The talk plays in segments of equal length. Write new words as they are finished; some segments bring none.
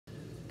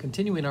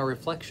Continuing our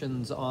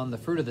reflections on the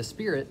fruit of the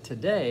Spirit,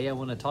 today I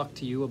want to talk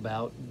to you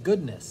about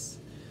goodness.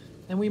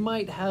 And we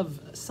might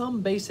have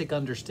some basic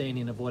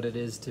understanding of what it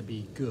is to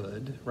be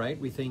good, right?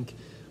 We think,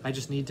 I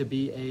just need to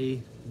be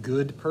a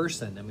good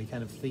person, and we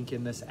kind of think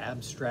in this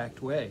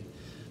abstract way.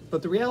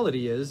 But the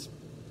reality is,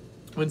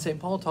 when St.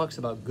 Paul talks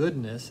about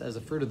goodness as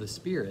a fruit of the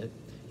Spirit,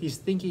 he's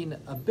thinking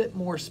a bit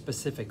more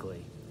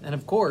specifically. And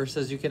of course,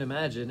 as you can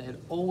imagine,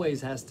 it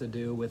always has to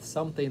do with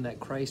something that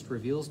Christ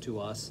reveals to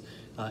us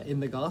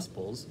in the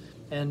Gospels,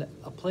 and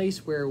a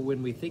place where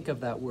when we think of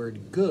that word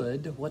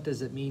good, what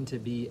does it mean to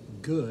be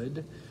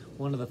good?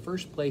 One of the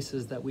first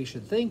places that we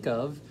should think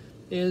of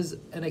is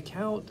an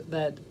account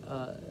that,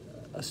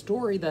 a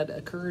story that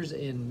occurs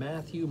in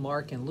Matthew,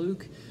 Mark, and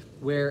Luke,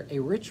 where a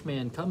rich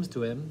man comes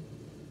to him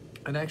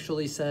and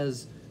actually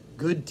says,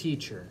 "Good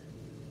teacher,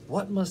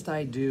 what must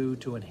I do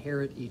to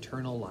inherit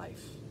eternal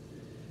life?"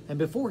 And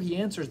before he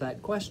answers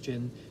that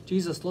question,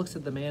 Jesus looks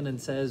at the man and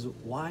says,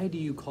 "Why do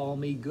you call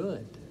me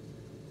good?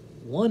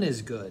 One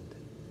is good,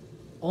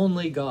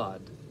 only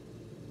God."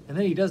 And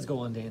then he does go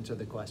on to answer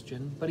the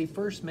question, but he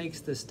first makes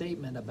this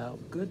statement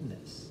about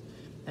goodness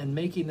and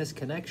making this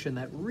connection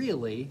that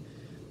really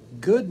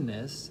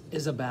goodness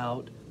is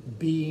about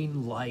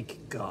being like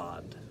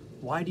God.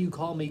 Why do you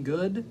call me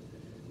good?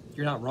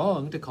 You're not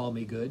wrong to call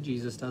me good.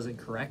 Jesus doesn't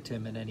correct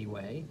him in any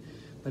way.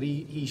 But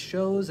he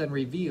shows and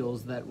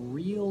reveals that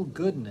real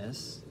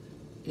goodness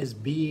is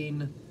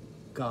being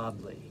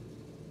godly.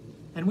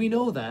 And we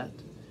know that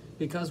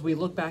because we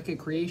look back at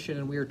creation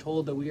and we are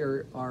told that we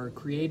are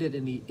created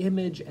in the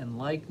image and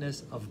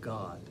likeness of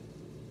God.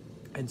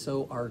 And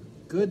so our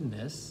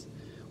goodness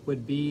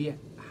would be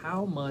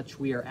how much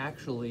we are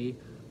actually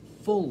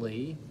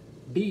fully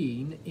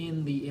being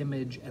in the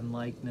image and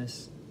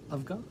likeness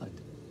of God.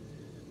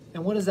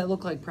 And what does that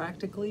look like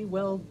practically?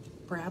 Well,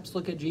 perhaps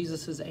look at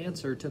Jesus'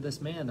 answer to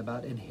this man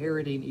about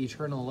inheriting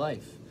eternal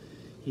life.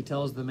 He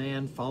tells the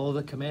man, follow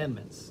the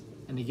commandments,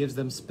 and he gives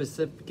him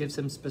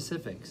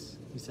specifics.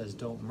 He says,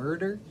 don't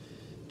murder,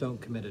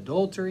 don't commit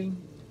adultery,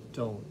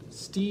 don't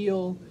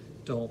steal,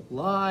 don't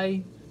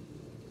lie,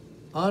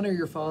 honor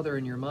your father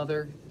and your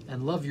mother,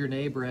 and love your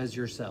neighbor as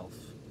yourself.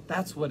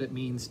 That's what it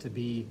means to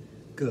be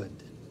good,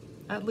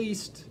 at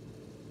least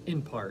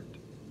in part.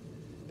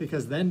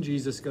 Because then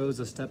Jesus goes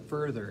a step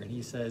further and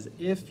he says,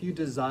 if you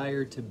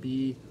desire to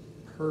be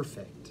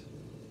perfect.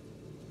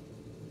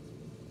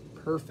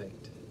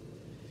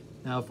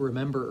 Now, if we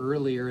remember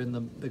earlier in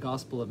the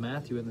Gospel of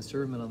Matthew, in the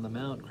Sermon on the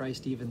Mount,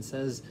 Christ even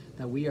says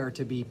that we are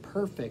to be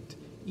perfect,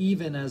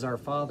 even as our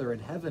Father in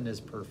heaven is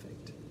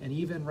perfect. And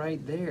even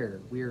right there,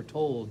 we are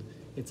told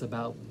it's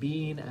about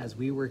being as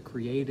we were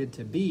created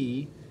to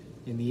be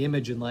in the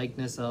image and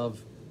likeness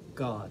of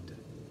God.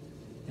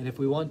 And if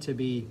we want to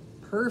be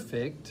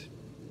perfect,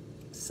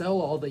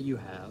 sell all that you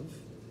have,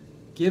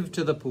 give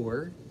to the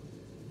poor,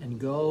 and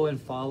go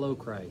and follow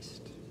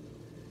Christ.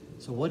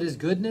 So what is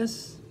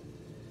goodness?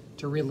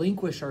 To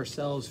relinquish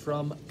ourselves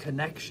from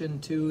connection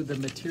to the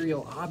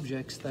material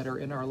objects that are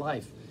in our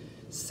life.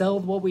 Sell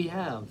what we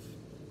have.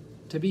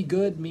 To be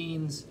good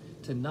means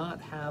to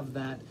not have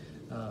that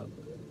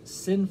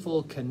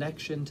sinful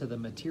connection to the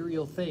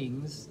material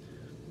things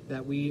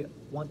that we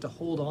want to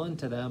hold on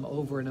to them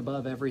over and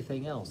above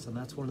everything else. And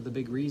that's one of the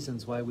big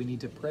reasons why we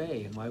need to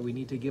pray and why we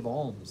need to give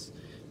alms,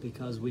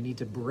 because we need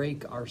to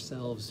break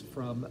ourselves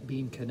from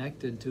being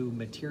connected to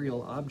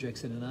material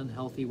objects in an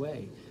unhealthy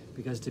way.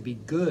 Because to be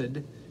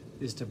good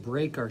is to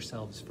break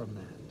ourselves from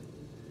that.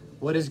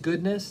 What is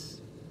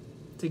goodness?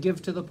 To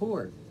give to the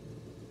poor.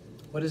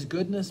 What is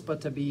goodness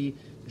but to be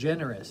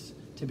generous,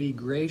 to be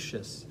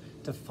gracious,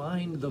 to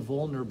find the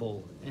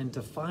vulnerable and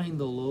to find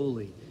the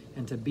lowly,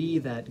 and to be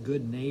that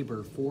good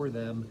neighbor for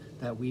them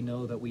that we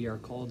know that we are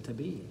called to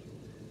be.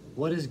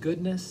 What is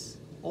goodness?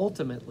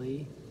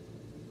 Ultimately,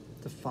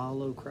 to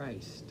follow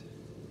Christ.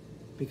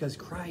 Because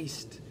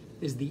Christ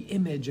is the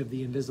image of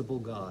the invisible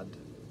God.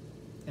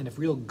 And if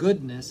real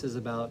goodness is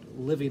about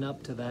living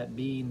up to that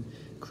being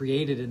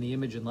created in the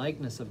image and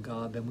likeness of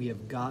God, then we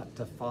have got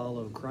to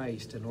follow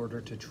Christ in order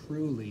to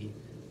truly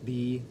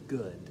be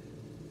good.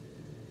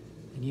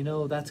 And you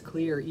know, that's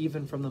clear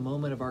even from the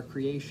moment of our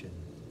creation.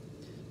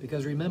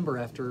 Because remember,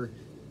 after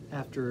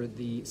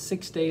the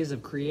 6 days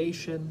of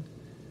creation,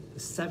 the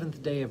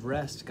seventh day of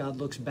rest, God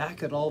looks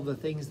back at all the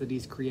things that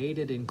he's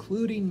created,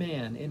 including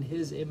man in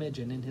his image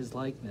and in his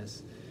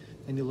likeness.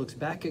 And he looks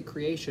back at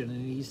creation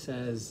and he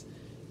says,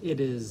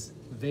 it is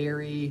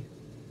very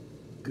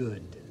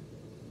good.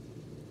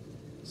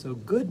 So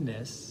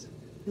goodness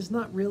is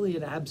not really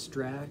an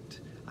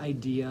abstract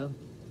idea.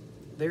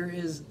 There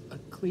is a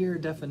clear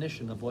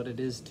definition of what it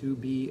is to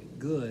be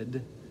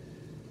good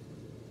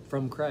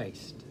from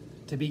Christ.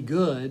 To be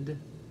good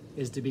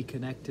is to be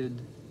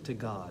connected to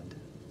God.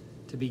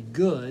 To be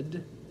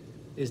good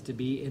is to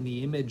be in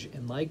the image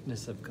and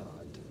likeness of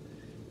God.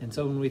 And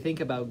so when we think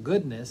about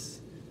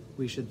goodness,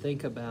 we should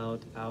think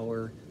about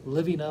our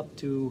living up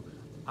to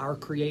our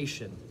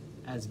creation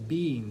as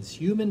beings,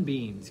 human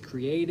beings,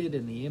 created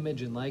in the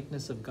image and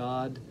likeness of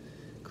God,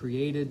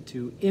 created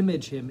to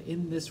image him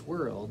in this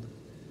world,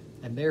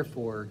 and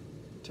therefore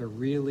to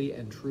really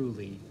and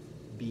truly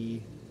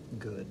be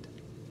good.